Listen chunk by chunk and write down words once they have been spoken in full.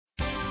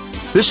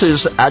This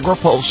is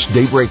AgriPulse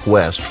Daybreak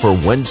West for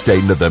Wednesday,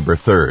 November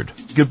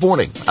 3rd. Good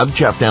morning. I'm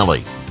Jeff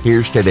Daly.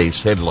 Here's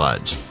today's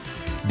headlines.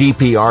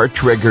 DPR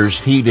triggers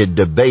heated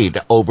debate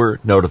over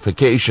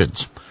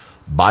notifications.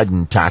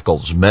 Biden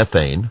tackles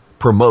methane,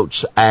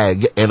 promotes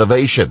ag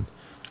innovation.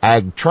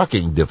 Ag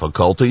trucking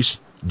difficulties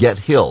get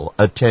Hill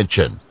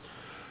attention.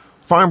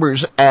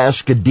 Farmers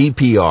ask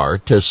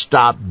DPR to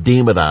stop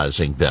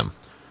demonizing them.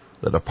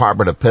 The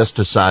Department of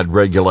Pesticide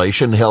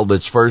Regulation held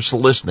its first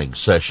listening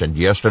session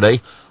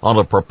yesterday on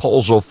a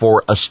proposal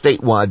for a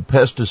statewide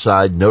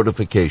pesticide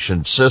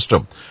notification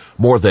system.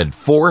 More than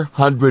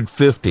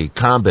 450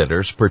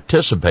 commenters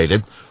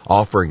participated,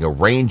 offering a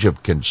range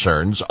of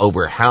concerns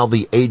over how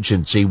the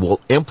agency will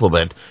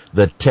implement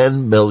the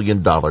 $10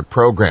 million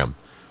program.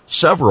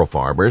 Several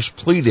farmers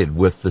pleaded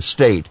with the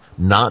state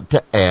not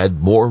to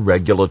add more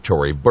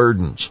regulatory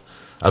burdens.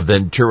 A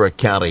Ventura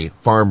County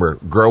farmer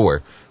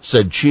grower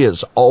said she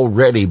has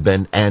already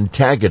been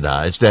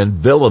antagonized and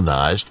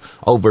villainized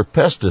over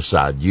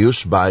pesticide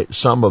use by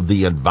some of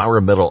the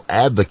environmental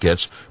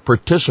advocates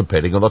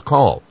participating on the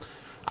call.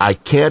 I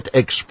can't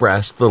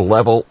express the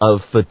level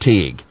of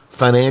fatigue,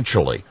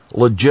 financially,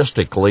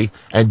 logistically,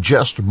 and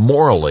just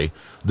morally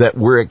that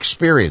we're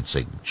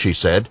experiencing, she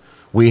said.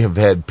 We have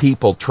had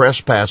people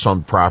trespass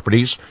on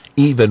properties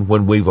even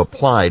when we've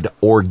applied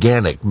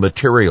organic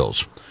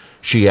materials.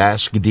 She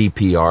asked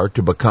DPR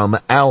to become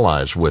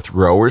allies with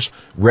growers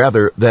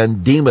rather than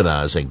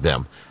demonizing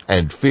them,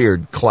 and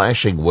feared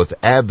clashing with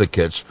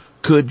advocates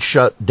could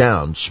shut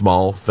down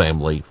small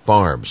family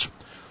farms.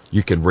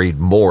 You can read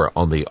more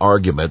on the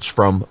arguments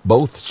from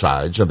both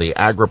sides in the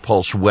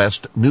AgriPulse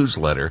West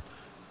newsletter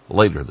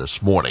later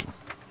this morning.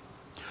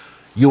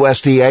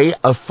 USDA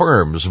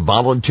affirms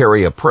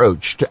voluntary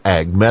approach to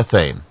ag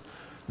methane.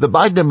 The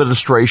Biden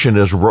administration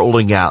is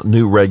rolling out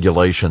new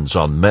regulations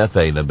on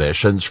methane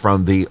emissions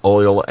from the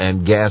oil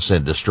and gas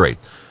industry,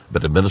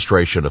 but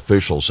administration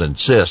officials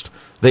insist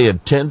they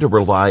intend to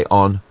rely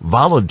on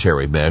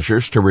voluntary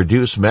measures to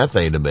reduce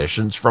methane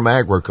emissions from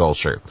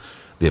agriculture.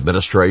 The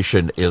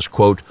administration is,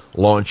 quote,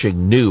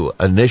 launching new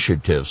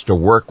initiatives to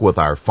work with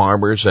our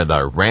farmers and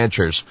our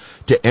ranchers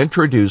to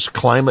introduce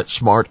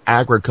climate-smart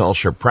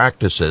agriculture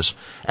practices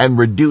and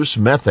reduce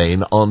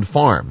methane on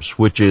farms,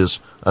 which is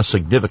a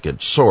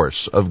significant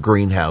source of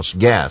greenhouse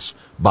gas,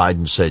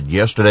 Biden said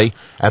yesterday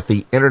at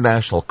the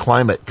International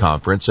Climate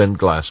Conference in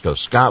Glasgow,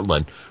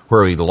 Scotland,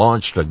 where he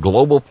launched a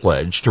global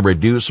pledge to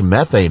reduce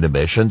methane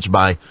emissions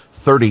by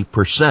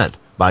 30%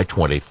 by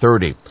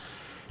 2030.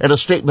 In a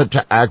statement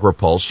to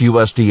AgriPulse,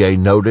 USDA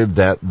noted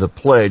that the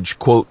pledge,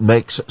 quote,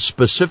 makes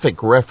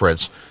specific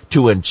reference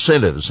to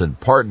incentives and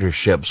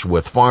partnerships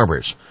with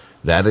farmers.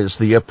 That is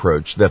the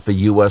approach that the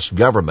U.S.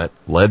 government,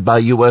 led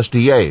by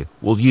USDA,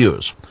 will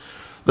use.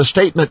 The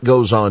statement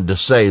goes on to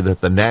say that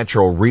the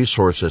Natural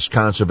Resources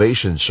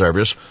Conservation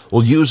Service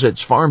will use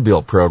its Farm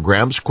Bill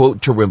programs,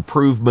 quote, to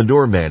improve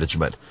manure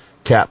management,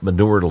 cap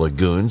manure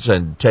lagoons,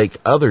 and take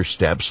other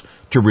steps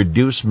to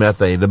reduce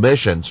methane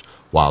emissions,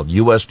 while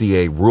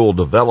USDA Rural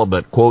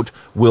Development, quote,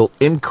 will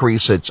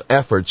increase its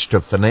efforts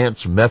to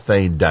finance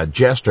methane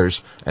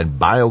digesters and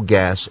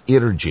biogas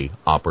energy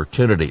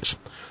opportunities.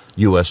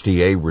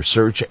 USDA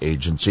research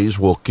agencies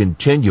will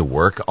continue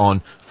work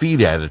on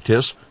feed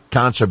additives,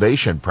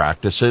 conservation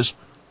practices,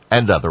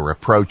 and other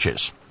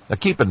approaches. Now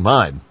keep in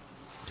mind,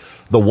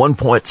 the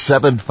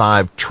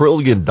 $1.75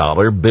 trillion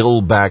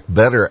Build Back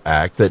Better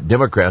Act that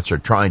Democrats are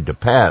trying to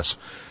pass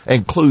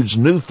includes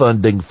new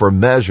funding for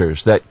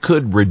measures that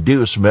could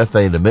reduce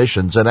methane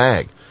emissions in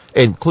ag,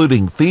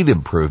 including feed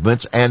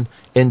improvements and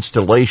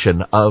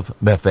installation of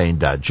methane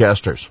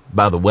digesters.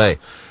 By the way,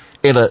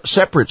 in a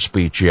separate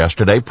speech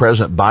yesterday,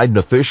 President Biden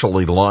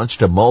officially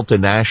launched a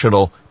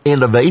multinational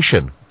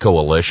innovation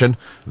coalition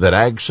that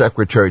Ag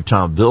Secretary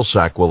Tom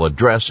Vilsack will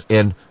address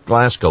in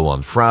Glasgow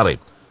on Friday.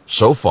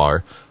 So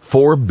far,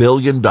 $4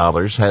 billion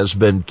has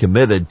been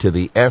committed to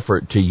the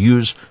effort to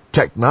use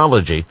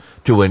technology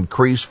to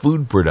increase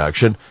food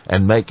production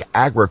and make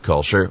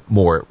agriculture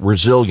more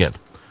resilient.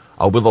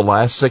 Over the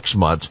last 6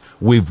 months,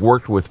 we've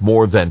worked with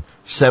more than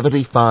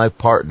 75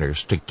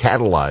 partners to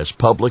catalyze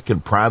public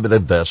and private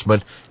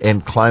investment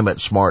in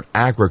climate-smart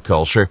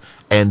agriculture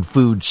and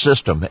food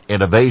system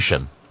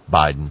innovation,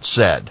 Biden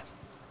said.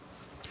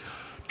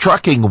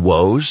 Trucking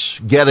woes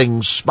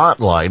getting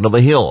spotlight on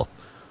the Hill.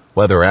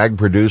 Whether ag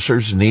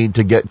producers need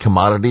to get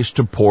commodities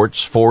to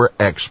ports for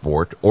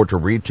export or to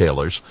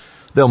retailers,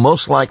 they'll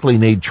most likely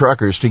need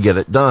truckers to get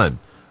it done.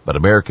 But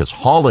America's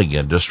hauling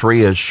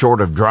industry is short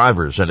of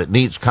drivers, and it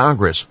needs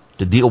Congress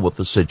to deal with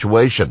the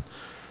situation.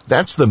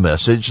 That's the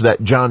message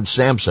that John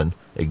Sampson,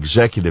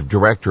 Executive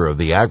Director of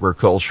the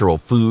Agricultural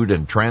Food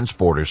and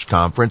Transporters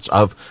Conference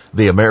of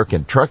the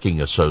American Trucking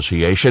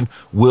Association,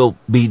 will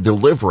be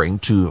delivering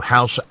to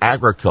House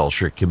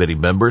Agriculture Committee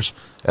members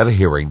at a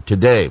hearing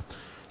today.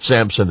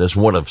 Sampson is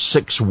one of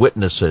 6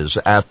 witnesses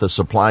at the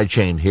supply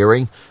chain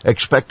hearing,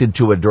 expected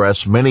to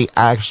address many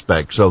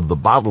aspects of the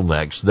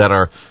bottlenecks that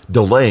are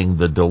delaying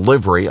the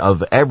delivery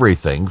of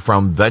everything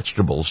from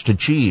vegetables to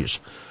cheese.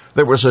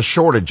 There was a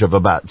shortage of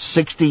about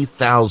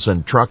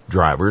 60,000 truck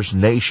drivers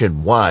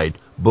nationwide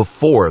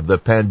before the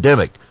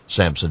pandemic,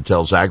 Sampson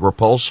tells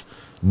AgriPulse.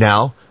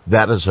 Now,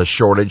 that is a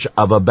shortage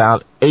of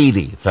about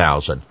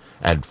 80,000,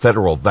 and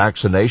federal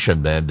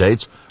vaccination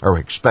mandates are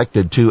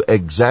expected to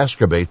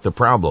exacerbate the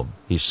problem,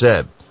 he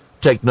said.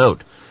 Take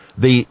note,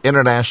 the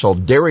International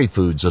Dairy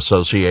Foods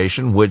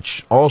Association,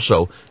 which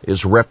also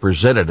is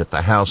represented at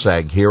the House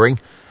Ag hearing,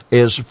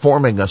 is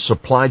forming a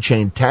supply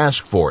chain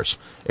task force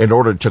in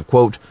order to,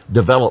 quote,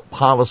 develop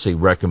policy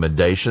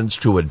recommendations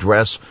to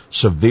address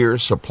severe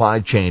supply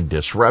chain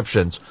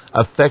disruptions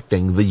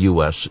affecting the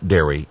U.S.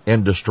 dairy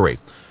industry.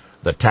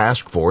 The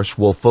task force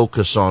will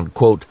focus on,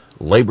 quote,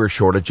 labor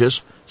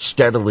shortages,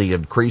 steadily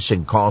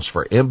increasing costs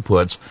for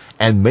inputs,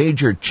 and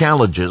major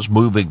challenges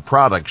moving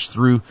products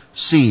through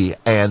sea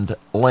and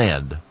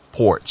land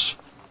ports.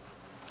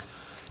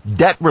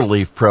 Debt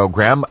relief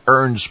program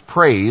earns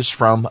praise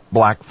from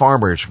Black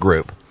Farmers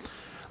Group.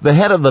 The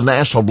head of the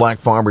National Black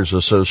Farmers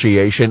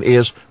Association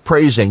is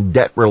praising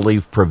debt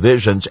relief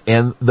provisions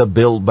in the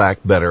Build Back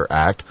Better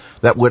Act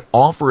that would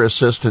offer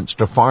assistance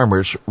to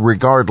farmers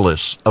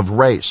regardless of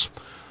race.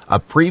 A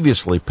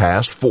previously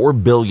passed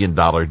 $4 billion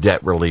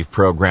debt relief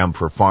program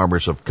for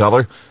farmers of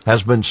color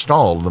has been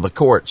stalled in the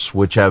courts,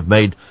 which have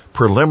made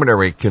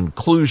preliminary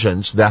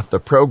conclusions that the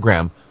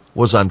program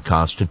was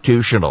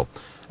unconstitutional.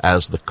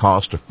 As the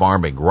cost of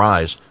farming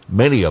rise,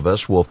 many of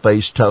us will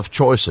face tough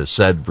choices,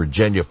 said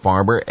Virginia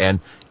farmer and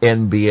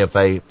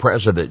NBFA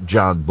President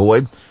John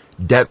Boyd.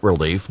 Debt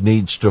relief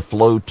needs to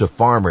flow to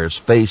farmers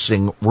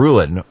facing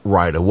ruin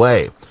right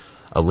away.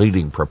 A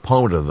leading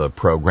proponent of the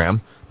program,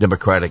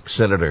 Democratic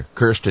Senator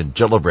Kirsten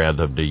Gillibrand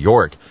of New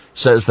York,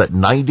 says that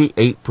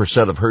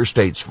 98% of her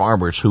state's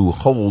farmers who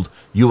hold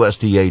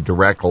USDA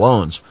direct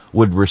loans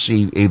would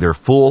receive either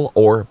full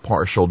or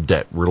partial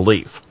debt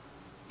relief.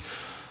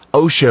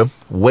 OSHA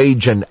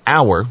Wage and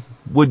Hour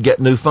would get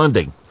new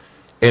funding.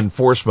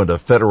 Enforcement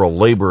of federal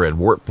labor and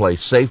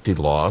workplace safety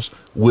laws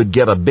would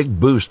get a big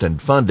boost in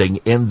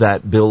funding in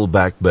that Build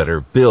Back Better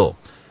bill.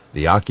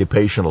 The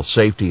Occupational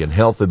Safety and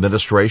Health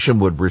Administration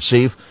would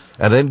receive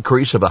an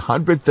increase of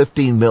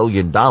 $115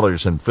 million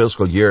in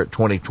fiscal year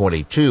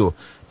 2022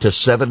 to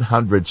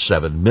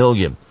 $707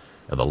 million.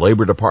 And the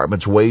Labor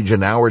Department's Wage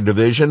and Hour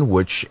Division,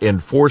 which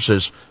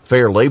enforces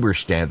Fair Labor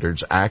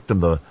Standards Act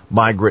and the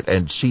Migrant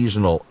and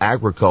Seasonal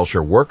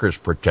Agriculture Workers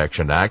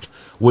Protection Act,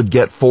 would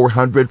get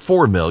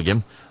 $404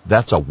 million.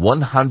 That's a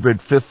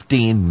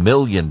 $115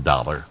 million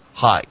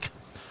hike.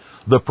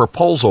 The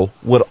proposal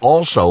would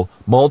also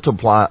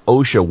multiply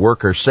OSHA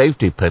worker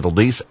safety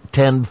penalties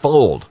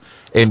tenfold,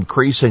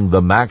 increasing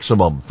the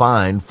maximum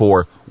fine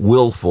for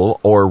willful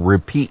or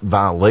repeat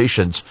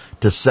violations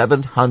to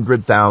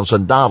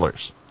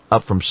 $700,000,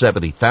 up from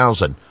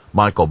 $70,000,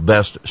 Michael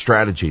Best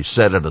Strategies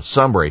said in a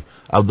summary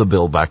of the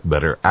Build Back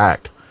Better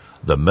Act.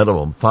 The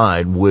minimum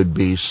fine would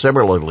be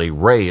similarly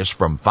raised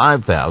from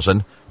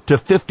 $5,000 to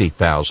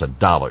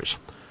 $50,000.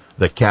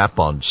 The cap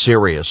on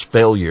serious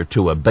failure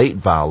to abate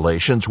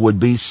violations would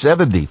be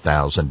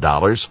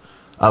 $70,000,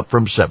 up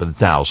from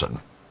 $7,000.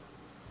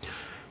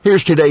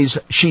 Here's today's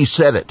She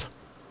Said It.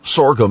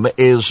 Sorghum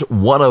is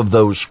one of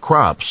those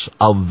crops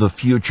of the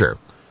future.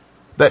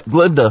 That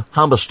Glenda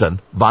Humiston,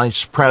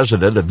 Vice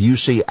President of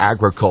UC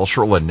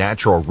Agricultural and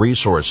Natural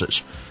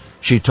Resources,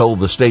 she told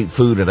the State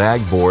Food and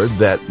Ag Board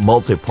that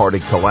multi-party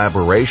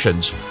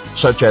collaborations,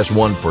 such as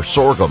one for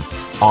sorghum,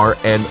 are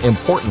an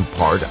important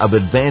part of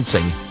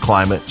advancing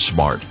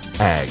climate-smart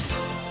ag.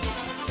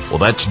 Well,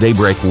 that's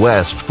Daybreak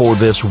West for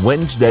this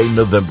Wednesday,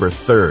 November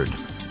 3rd.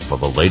 For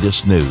the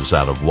latest news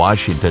out of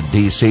Washington,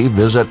 D.C.,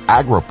 visit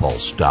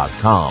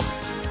agripulse.com.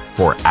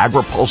 For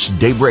AgriPulse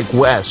Daybreak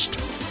West,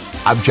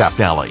 I'm Chap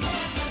Daly.